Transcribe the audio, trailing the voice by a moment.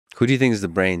Who do you think is the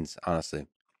brains, honestly?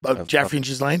 Jeffrey and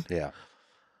Ghislaine? Yeah.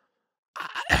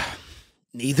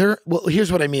 Neither. Well,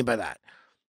 here's what I mean by that.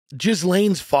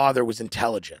 Ghislaine's father was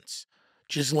intelligence.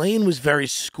 Ghislaine was very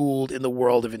schooled in the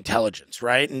world of intelligence,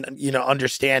 right? And, you know,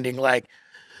 understanding like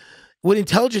what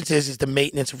intelligence is the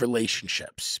maintenance of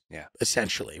relationships,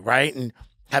 essentially, right? And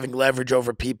having leverage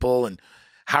over people and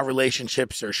how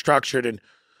relationships are structured and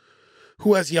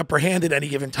who has the upper hand at any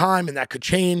given time, and that could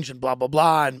change and blah, blah,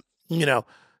 blah. And, you know,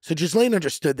 so Ghislaine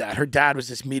understood that. Her dad was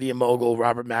this media mogul,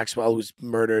 Robert Maxwell, who was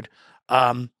murdered.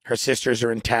 Her sisters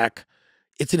are in tech.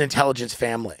 It's an intelligence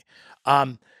family.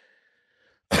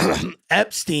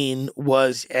 Epstein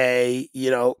was a,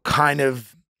 you know, kind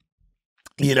of,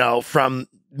 you know, from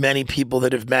many people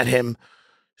that have met him,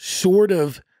 sort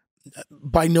of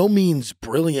by no means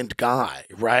brilliant guy,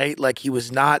 right? Like he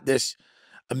was not this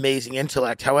amazing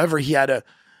intellect. However, he had a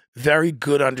very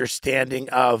good understanding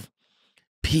of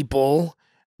people,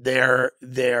 their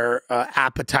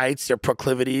appetites, their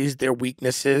proclivities, their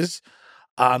weaknesses,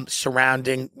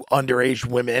 surrounding underage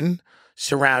women,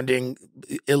 surrounding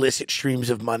illicit streams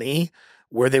of money,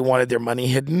 where they wanted their money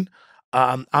hidden.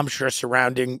 I'm sure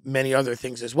surrounding many other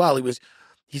things as well.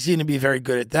 He seemed to be very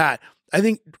good at that. I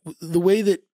think the way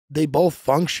that they both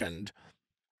functioned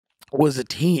was a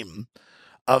team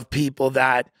of people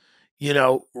that, you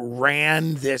know,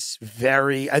 ran this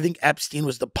I think Epstein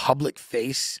was the public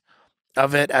face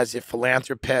of it as a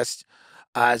philanthropist,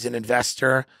 as an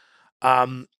investor.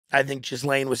 I think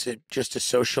Ghislaine was just a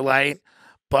socialite,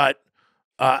 but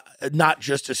not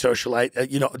just a socialite,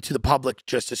 you know, to the public,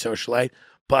 just a socialite,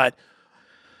 but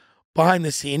behind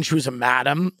the scenes, she was a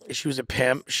madam. She was a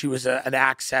pimp. She was an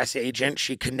access agent.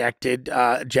 She connected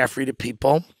Jeffrey to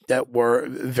people that were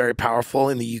very powerful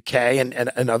in the UK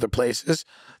and other places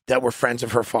that were friends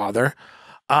of her father.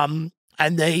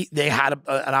 And they had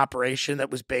an operation that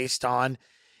was based on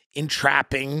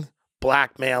entrapping,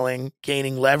 blackmailing,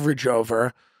 gaining leverage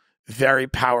over very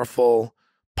powerful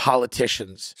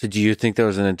politicians. So do you think there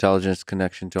was an intelligence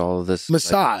connection to all of this?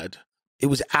 Mossad. It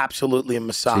was absolutely a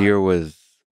Mossad. So you're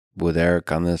with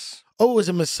Eric on this? Oh, it was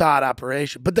a Mossad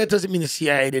operation. But that doesn't mean the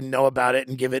CIA didn't know about it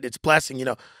and give it its blessing. You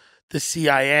know, the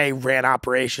CIA ran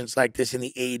operations like this in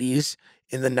the 80s,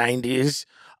 in the 90s.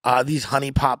 These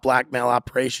honeypot blackmail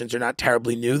operations are not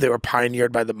terribly new. They were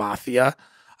pioneered by the mafia.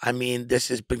 I mean, this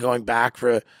has been going back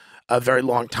for a very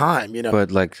long time, you know.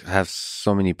 But like have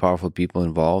so many powerful people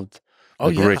involved?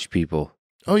 Like rich people.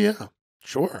 Oh, yeah.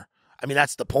 Sure. I mean,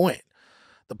 that's the point.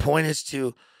 The point is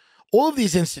to all of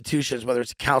these institutions, whether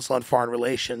it's a Council on Foreign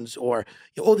Relations or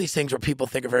all these things where people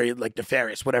think are very like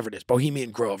nefarious, whatever it is,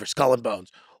 Bohemian Grove or Skull and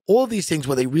Bones, all of these things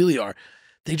where they really are,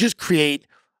 they just create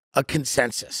a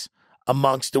consensus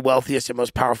amongst the wealthiest and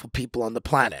most powerful people on the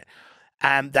planet.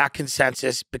 And that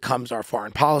consensus becomes our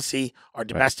foreign policy, our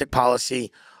domestic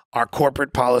policy, our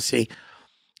corporate policy.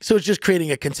 So it's just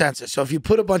creating a consensus. So if you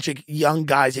put a bunch of young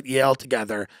guys at Yale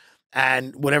together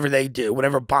and whatever they do,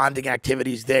 whatever bonding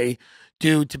activities they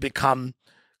do to become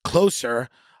closer,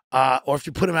 or if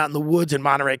you put them out in the woods in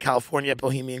Monterey, California, at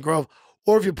Bohemian Grove,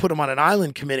 or if you put them on an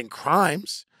island committing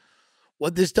crimes,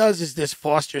 what this does is this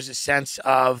fosters a sense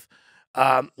of,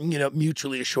 you know,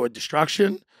 mutually assured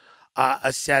destruction,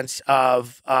 a sense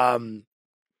of,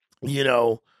 you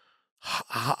know,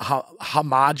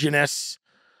 homogenous,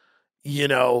 you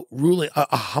know, ruling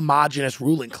a homogenous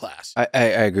ruling class. I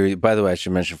agree. By the way, I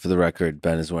should mention for the record,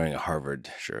 Ben is wearing a Harvard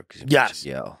shirt. Yes,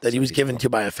 that he was given to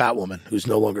by a fat woman who's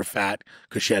no longer fat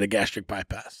because she had a gastric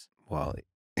bypass. Well,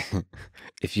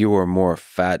 if you were more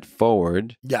fat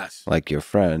forward, yes, like your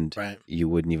friend, right, you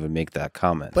wouldn't even make that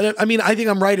comment. But I mean, I think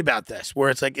I'm right about this, where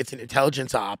it's like it's an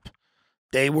intelligence op.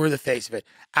 They were the face of it.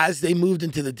 As they moved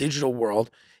into the digital world,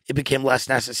 it became less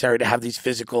necessary to have these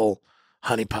physical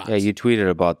honeypots. Yeah, you tweeted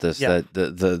about this, that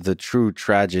the true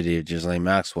tragedy of Ghislaine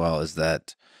Maxwell is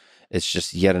that it's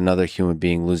just yet another human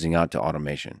being losing out to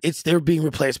automation. They're being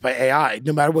replaced by AI.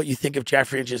 No matter what you think of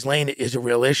Jeffrey and Ghislaine, it is a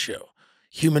real issue.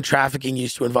 Human trafficking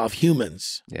used to involve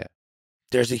humans. Yeah.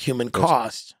 There's a human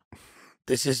cost.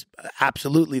 This is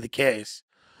absolutely the case.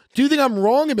 Do you think I'm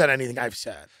wrong about anything I've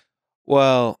said?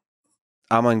 Well,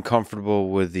 I'm uncomfortable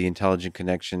with the intelligent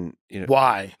connection. You know,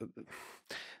 why?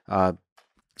 So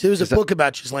there was a book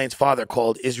about Ghislaine's father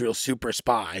called Israel's Super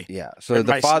Spy. Yeah. So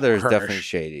the father is definitely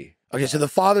shady. Okay, so the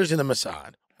father's in the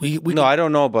Mossad. No, I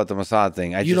don't know about the Mossad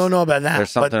thing. You don't know about that.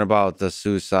 There's something about the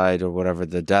suicide or whatever,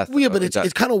 the death. Well, yeah, but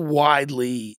it's kind of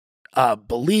widely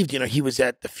believed. You know, he was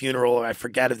at the funeral, I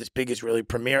forget, of this big Israeli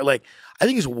premier. Like, I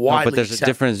think it's widely. No, but there's a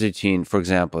difference between, for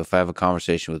example, if I have a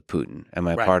conversation with Putin, am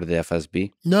I part of the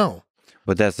FSB? No.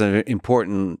 But that's an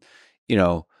important, you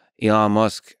know, Elon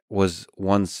Musk was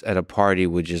once at a party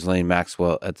with Ghislaine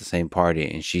Maxwell at the same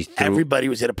party, and she threw. Everybody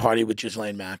was at a party with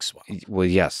Ghislaine Maxwell. Well,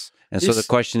 yes, and so the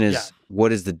question is,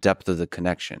 what is the depth of the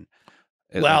connection?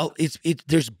 Well,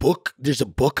 there's a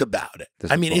book about it.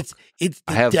 I mean, it's.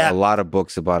 I have a lot of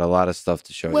books about a lot of stuff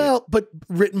to show you. Well, but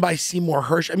written by Seymour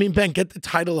Hersh. I mean, Ben, get the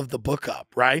title of the book up,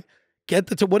 right?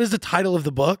 What is the title of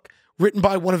the book? Written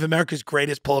by one of America's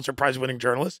greatest Pulitzer Prize winning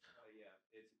journalists. Yeah,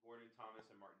 it's Gordon Thomas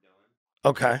and Mark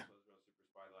Dillon. Okay.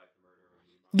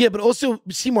 Yeah, but also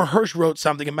Seymour Hersh wrote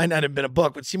something. It might not have been a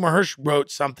book, but Seymour Hersh wrote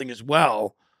something as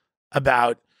well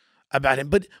about him.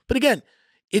 But again,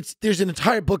 there's an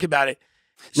entire book about it.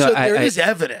 So No, there is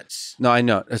evidence. No, I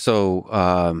know. So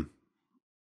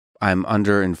I'm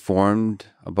underinformed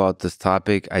about this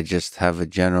topic. I just have a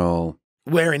general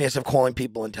wariness of calling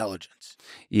people intelligence.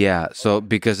 Yeah. So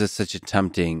because it's such a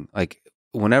tempting, like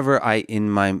whenever I in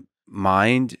my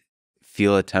mind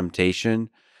feel a temptation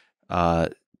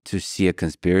to see a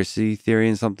conspiracy theory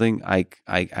in something, I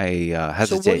hesitate.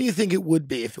 So what do you think it would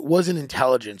be if it wasn't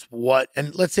intelligence? What?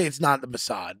 And let's say it's not the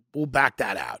Mossad. We'll back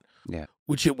that out. Yeah.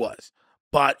 Which it was.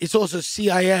 But it's also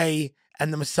CIA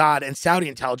and the Mossad and Saudi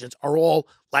intelligence are all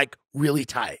like really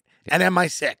tight. Yeah. And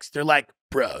MI6, they're like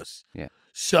bros. Yeah.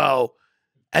 So,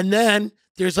 and then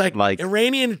there's like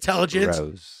Iranian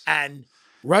intelligence and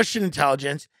Russian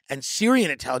intelligence and Syrian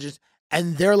intelligence,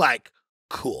 and they're like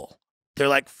cool. They're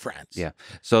like friends. Yeah.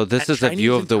 So this is a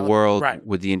view of the world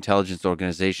with the intelligence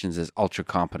organizations as ultra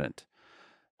competent.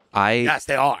 Yes,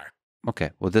 they are.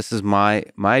 Okay. Well, this is my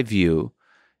view.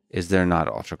 Is they're not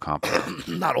ultra competent.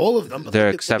 Not all of them. But they're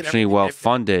exceptionally well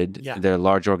funded. Yeah. They're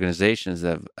large organizations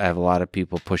that have a lot of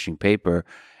people pushing paper,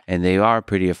 and they are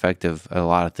pretty effective at a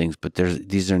lot of things. But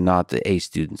these are not the A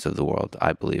students of the world,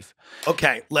 I believe.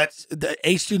 Okay, the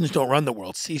A students don't run the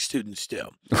world. C students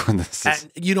do.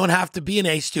 And you don't have to be an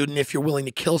A student if you're willing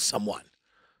to kill someone.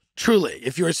 Truly,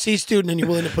 if you're a C student and you're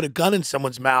willing to put a gun in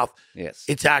someone's mouth, yes,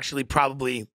 it's actually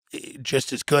probably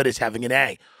just as good as having an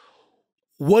A.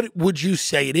 What would you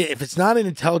say it is? If it's not an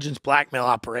intelligence blackmail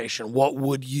operation, what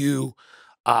would you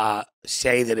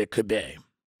say that it could be?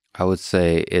 I would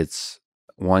say it's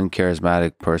one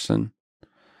charismatic person,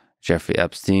 Jeffrey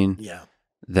Epstein,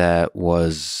 that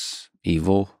was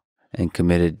evil and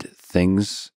committed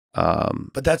things.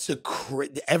 But that's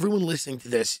everyone listening to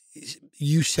this,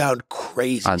 you sound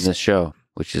crazy on this show,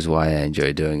 which is why I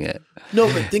enjoy doing it. No,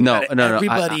 but think about it.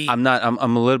 Everybody... I'm not.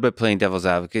 I'm a little bit playing devil's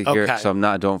advocate here, so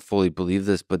I don't fully believe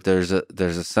this, but there's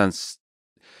a sense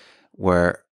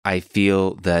where I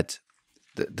feel that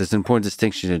there's an important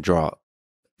distinction to draw.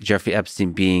 Jeffrey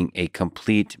Epstein being a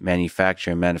complete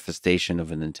manufacturer and manifestation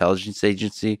of an intelligence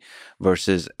agency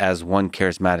versus as one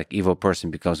charismatic evil person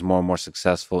becomes more and more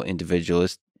successful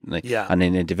individualist. On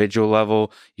an individual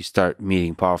level, you start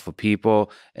meeting powerful people,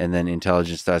 and then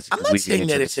intelligence starts. I'm not saying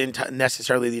that it's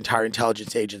necessarily the entire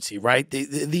intelligence agency, right?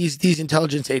 These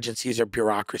intelligence agencies are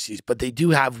bureaucracies, but they do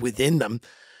have within them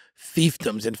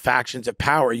fiefdoms and factions of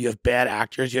power. You have bad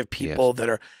actors. You have people that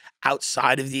are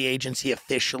outside of the agency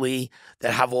officially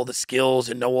that have all the skills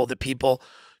and know all the people.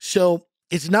 So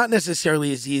it's not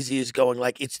necessarily as easy as going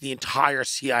like it's the entire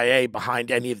CIA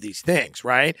behind any of these things,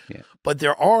 right? Yeah. But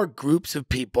there are groups of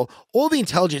people. All the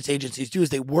intelligence agencies do is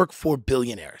they work for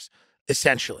billionaires,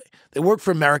 essentially. They work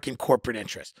for American corporate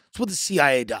interests. That's what the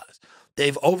CIA does.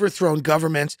 They've overthrown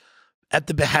governments at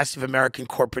the behest of American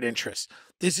corporate interests.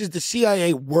 The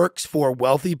CIA works for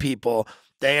wealthy people.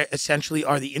 They essentially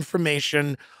are the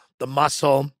information, the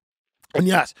muscle, and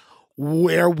yes,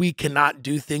 where we cannot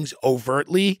do things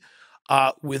overtly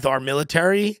with our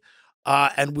military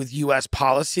and with U.S.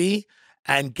 policy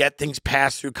and get things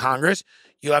passed through Congress,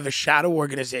 you have a shadow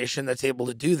organization that's able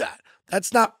to do that.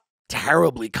 That's not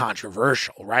terribly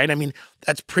controversial, right? I mean,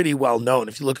 that's pretty well known.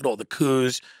 If you look at all the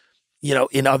coups,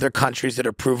 in other countries that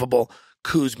are provable,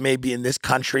 coups maybe in this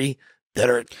country that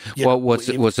are...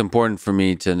 What's important for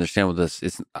me to understand with this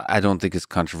is I don't think it's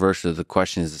controversial. The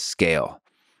question is the scale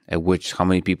at which, how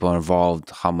many people are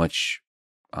involved, how much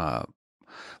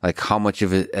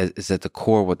of it is at the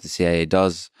core of what the CIA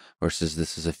does versus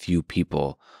this is a few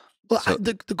people. Well,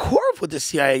 the core of what the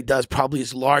CIA does probably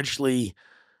is largely,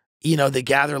 they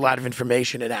gather a lot of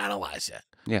information and analyze it.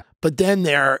 Yeah. But then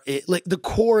like the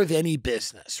core of any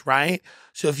business, right?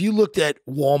 So if you looked at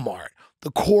Walmart,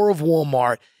 the core of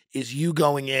Walmart is you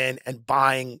going in and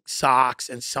buying socks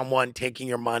and someone taking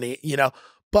your money,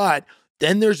 But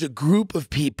then there's a group of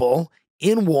people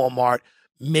in Walmart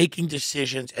making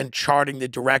decisions and charting the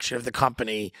direction of the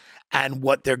company and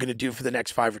what they're going to do for the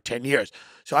next 5 or 10 years.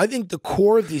 So I think the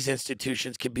core of these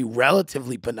institutions can be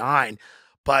relatively benign,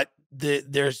 but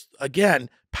there's, again,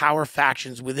 power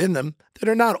factions within them that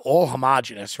are not all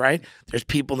homogenous, right? There's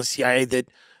people in the CIA that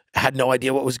had no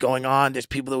idea what was going on. There's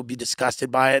people that would be disgusted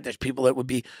by it. There's people that would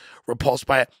be repulsed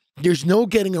by it. There's no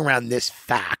getting around this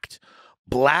fact.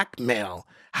 Blackmail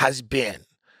has been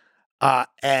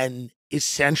an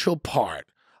essential part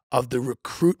of the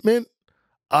recruitment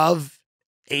of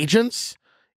agents.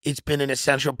 It's been an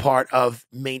essential part of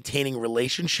maintaining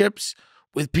relationships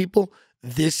with people.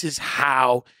 This is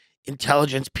how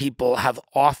intelligence people have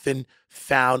often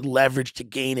found leverage to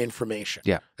gain information.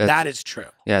 Yeah, that is true.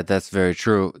 Yeah, that's very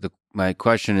true. My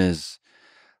question is,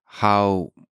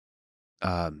 how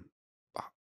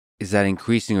is that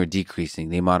increasing or decreasing,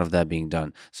 the amount of that being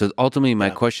done? So ultimately, my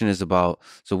question is about,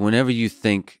 so whenever you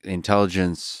think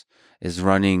intelligence is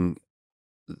running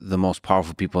the most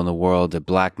powerful people in the world, they're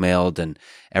blackmailed and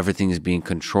everything is being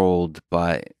controlled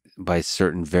by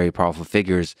certain very powerful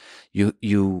figures,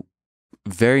 you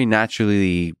very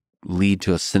naturally lead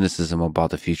to a cynicism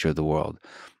about the future of the world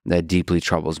that deeply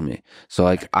troubles me. So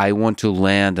like, I want to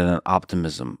land in an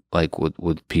optimism, like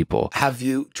with people. Have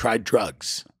you tried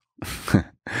drugs?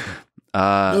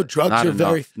 No, drugs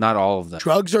are not all of them.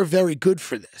 Drugs are very good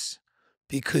for this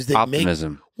because they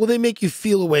they make you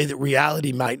feel a way that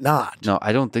reality might not. No,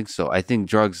 I don't think so. I think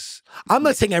drugs. I'm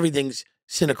not saying everything's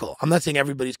cynical. I'm not saying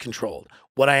everybody's controlled.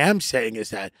 What I am saying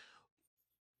is that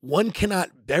one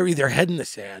cannot bury their head in the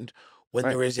sand when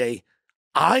there is a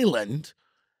island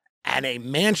and a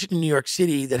mansion in New York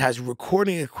City that has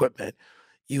recording equipment.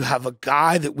 You have a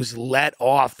guy that was let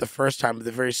off the first time with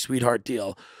a very sweetheart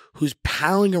deal, who's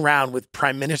palling around with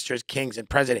prime ministers, kings, and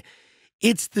president.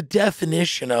 It's the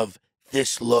definition of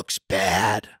this looks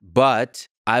bad. But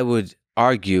I would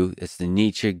argue it's the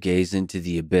Nietzsche gaze into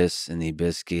the abyss and the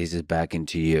abyss gazes back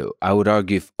into you. I would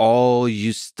argue if all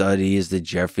you study is the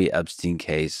Jeffrey Epstein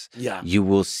case, you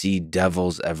will see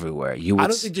devils everywhere. I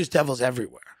don't think there's devils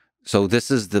everywhere. So this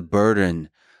is the burden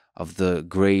of the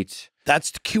great...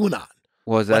 That's the QAnon.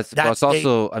 Well, that's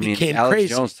also, I mean, Alex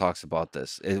Jones talks about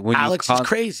this. Alex is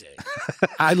crazy.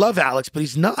 I love Alex, but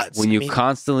he's nuts. When you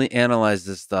constantly analyze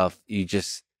this stuff, you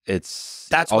just,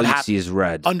 that's all you see is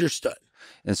red. Understood.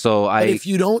 And so but if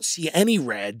you don't see any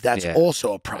red, that's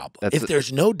also a problem. If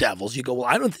there's no devils, you go, well,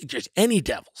 I don't think there's any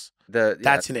devils.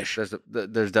 That's an issue.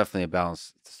 There's definitely a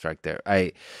balance to strike there.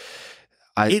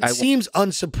 It seems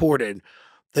unsupported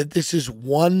that this is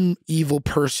one evil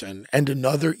person and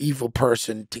another evil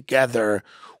person together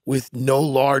with no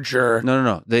larger...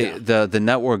 No. The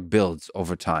network builds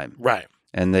over time. Right.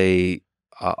 And a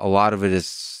lot of it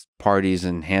is parties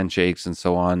and handshakes and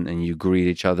so on, and you greet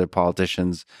each other,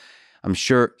 politicians. I'm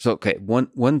sure... So, okay,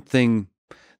 one thing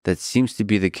that seems to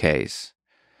be the case,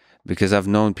 because I've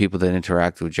known people that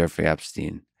interact with Jeffrey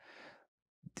Epstein,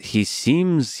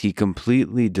 he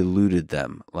completely deluded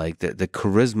them. Like the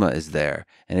charisma is there,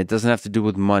 and it doesn't have to do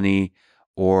with money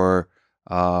or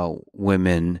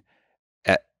women.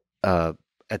 At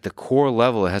the core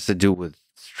level, it has to do with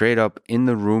straight up in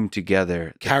the room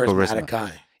together. Charismatic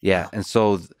guy. Yeah. And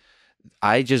so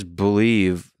I just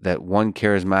believe that one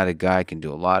charismatic guy can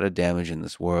do a lot of damage in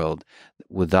this world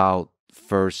without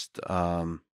first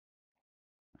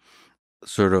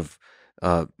sort of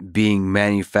being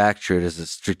manufactured as a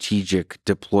strategic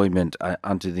deployment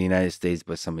onto the United States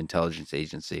by some intelligence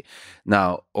agency.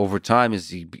 Now, over time, as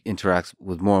he interacts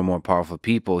with more and more powerful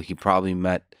people, he probably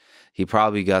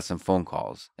got some phone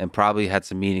calls and probably had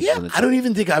some meetings. Yeah, I don't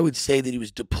even think I would say that he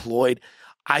was deployed.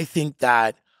 I think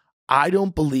that I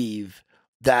don't believe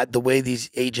that the way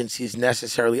these agencies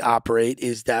necessarily operate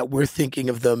is that we're thinking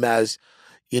of them as,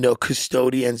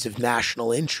 custodians of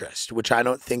national interest, which I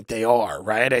don't think they are,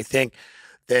 right? I think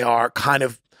they are kind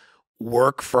of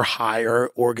work for hire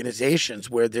organizations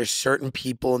where there's certain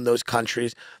people in those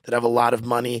countries that have a lot of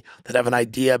money, that have an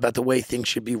idea about the way things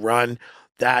should be run,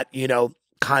 that,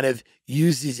 kind of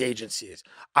use these agencies.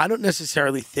 I don't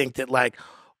necessarily think that like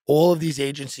all of these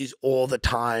agencies all the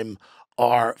time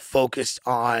are focused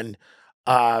on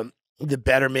the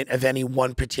betterment of any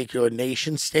one particular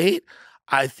nation state.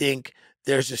 I think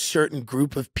there's a certain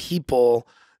group of people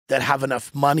that have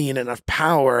enough money and enough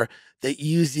power that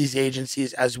use these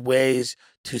agencies as ways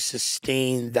to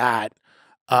sustain that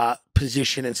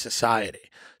position in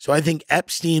society. So I think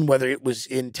Epstein, whether it was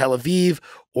in Tel Aviv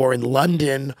or in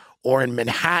London or in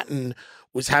Manhattan,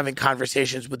 was having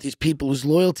conversations with these people whose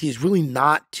loyalty is really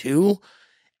not to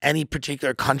any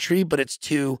particular country, but it's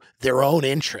to their own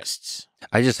interests.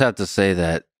 I just have to say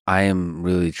that I am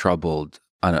really troubled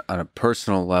on a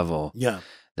personal level,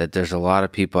 that there's a lot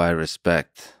of people I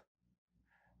respect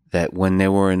that when they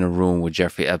were in a room with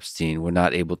Jeffrey Epstein were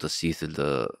not able to see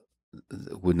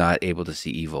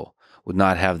evil, would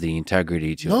not have the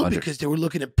integrity to. No, because they were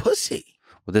looking at pussy.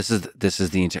 Well, this is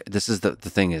the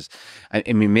thing is,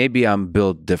 I mean, maybe I'm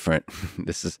built different.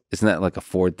 Isn't that like a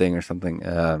Ford thing or something?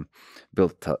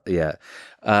 Yeah.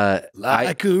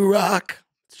 Like a rock.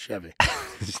 Chevy.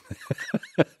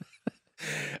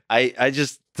 I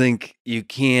just think you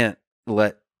can't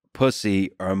let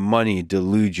pussy or money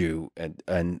delude you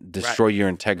and destroy your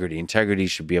integrity. Integrity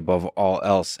should be above all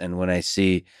else. And when I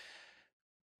see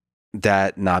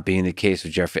that not being the case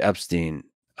with Jeffrey Epstein,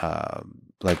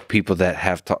 like people that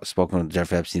have spoken with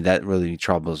Jeffrey Epstein, that really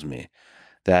troubles me.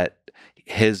 That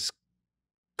his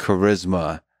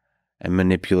charisma and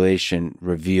manipulation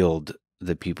revealed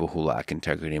the people who lack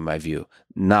integrity, in my view.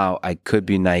 Now, I could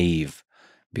be naive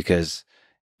because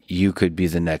you could be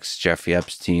the next Jeffrey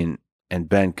Epstein and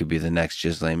Ben could be the next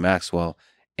Ghislaine Maxwell.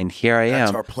 And here I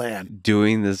am our plan.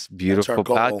 doing this beautiful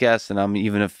podcast, and I'm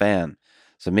even a fan.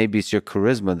 So maybe it's your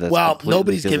charisma that's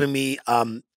nobody's giving me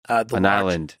an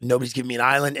island. Nobody's giving me an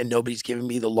island, and nobody's giving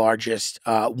me the largest,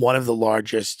 one of the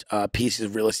largest pieces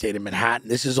of real estate in Manhattan.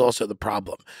 This is also the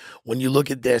problem. When you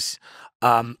look at this,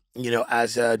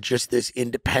 as just this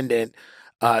independent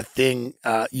thing,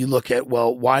 you look at,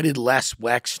 well, why did Les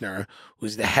Wexner,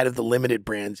 who's the head of the limited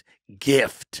brands,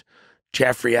 gift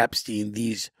Jeffrey Epstein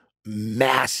these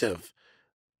massive,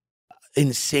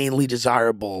 insanely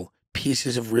desirable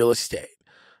pieces of real estate?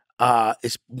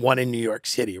 It's one in New York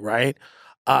City, right?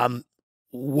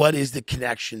 What is the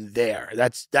connection there?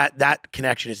 That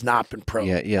connection has not been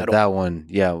proven. Yeah, that one.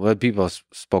 Yeah, what people have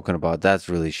spoken about, that's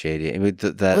really shady. I mean,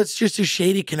 it's just a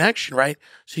shady connection, right?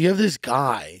 So you have this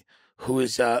guy who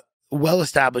is a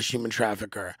well-established human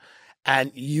trafficker,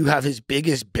 and you have his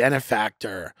biggest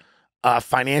benefactor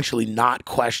financially not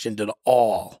questioned at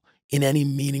all in any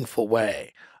meaningful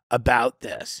way about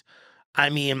this.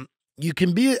 I mean, you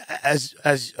can be as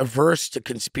averse to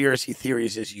conspiracy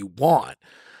theories as you want,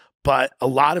 but a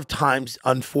lot of times,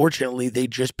 unfortunately, they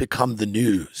just become the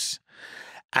news.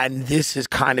 And this has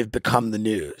kind of become the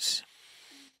news.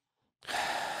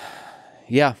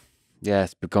 Yeah,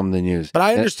 it's become the news. But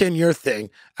I understand your thing.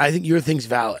 I think your thing's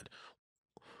valid.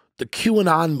 The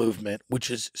QAnon movement, which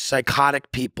is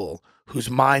psychotic people whose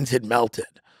minds had melted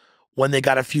when they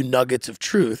got a few nuggets of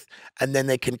truth, and then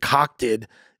they concocted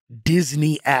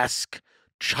Disney-esque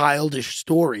childish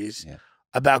stories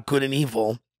about good and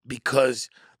evil because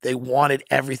they wanted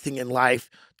everything in life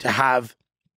to have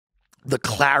the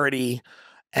clarity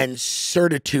and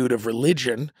certitude of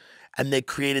religion. And they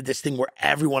created this thing where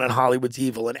everyone in Hollywood's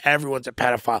evil and everyone's a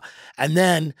pedophile. And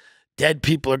then dead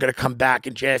people are going to come back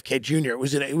in JFK Jr.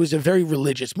 It was a very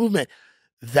religious movement.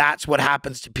 That's what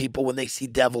happens to people when they see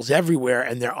devils everywhere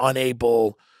and they're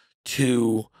unable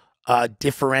to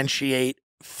differentiate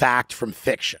fact from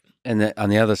fiction. And on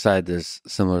the other side, there's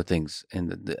similar things.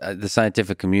 And the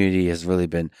scientific community has really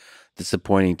been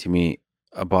disappointing to me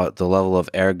about the level of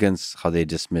arrogance, how they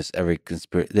dismiss every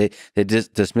conspiracy. They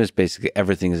dismiss basically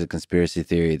everything as a conspiracy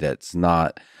theory that's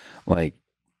not like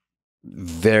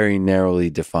very narrowly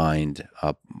defined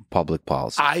public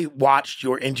policy. I watched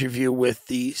your interview with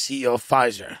the CEO of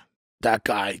Pfizer, that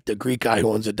guy, the Greek guy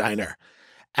who owns a diner.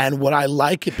 And what I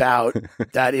like about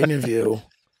that interview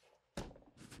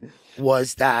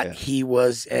was that he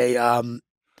was a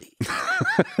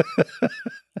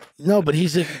no, but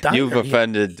he's a diner. You've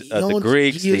offended the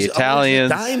Greeks, the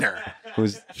Italians. Owns a diner.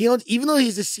 He owns, even though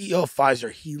he's the CEO of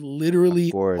Pfizer, he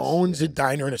literally owns a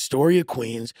diner in Astoria,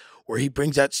 Queens, where he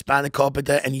brings out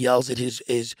spanakopita and yells at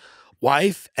his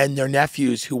wife and their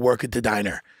nephews who work at the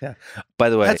diner. Yeah. By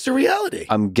the way, that's the reality.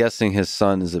 I'm guessing his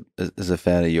son is a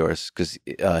fan of yours because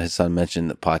his son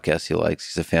mentioned the podcast he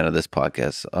likes. He's a fan of this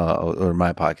podcast or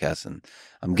my podcast, and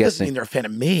I'm guessing doesn't mean they're a fan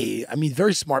of me. I mean,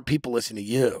 very smart people listen to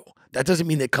you. That doesn't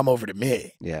mean they come over to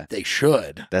me. Yeah, they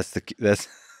should. That's the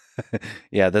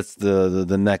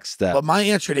next step. But my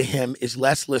answer to him is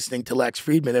less listening to Lex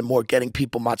Fridman and more getting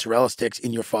people mozzarella sticks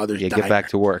in your father's diner. Get back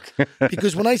to work.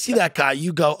 Because when I see that guy,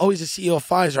 you go, oh, he's a CEO of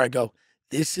Pfizer. I go,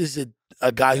 this is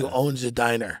a guy who owns a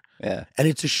diner. Yeah. And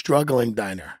it's a struggling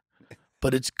diner,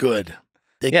 but it's good.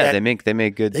 They make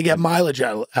good. They get mileage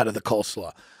out of the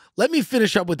coleslaw. Let me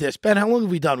finish up with this. Ben, how long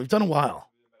have we done? We've done a while.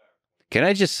 Can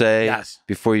I just say,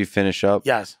 before you finish up,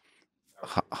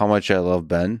 how much I love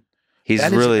Ben. He's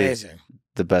really amazing.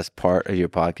 The best part of your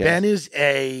podcast. Ben is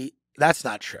that's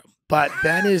not true, but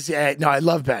Ben is no, I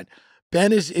love Ben.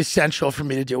 Ben is essential for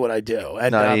me to do what I do.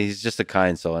 And no, he's just a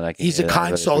kind soul. And he's a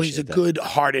kind soul. He's a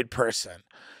good-hearted person.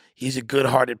 He's a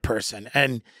good-hearted person.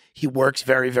 And he works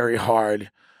very, very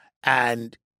hard.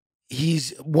 And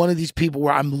he's one of these people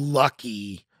where I'm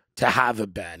lucky to have a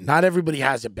Ben. Not everybody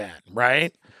has a Ben,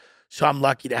 right? So I'm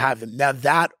lucky to have him. Now,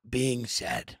 that being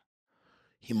said,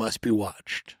 he must be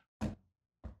watched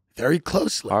very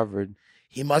closely. Harvard.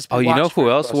 He must be watched. You know who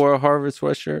else closely. wore a Harvard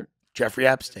sweatshirt? Jeffrey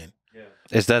Epstein. Yeah.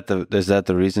 Is that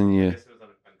the reason you?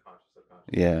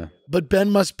 Yeah. But Ben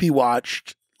must be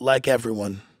watched like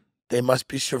everyone. They must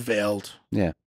be surveilled. Yeah.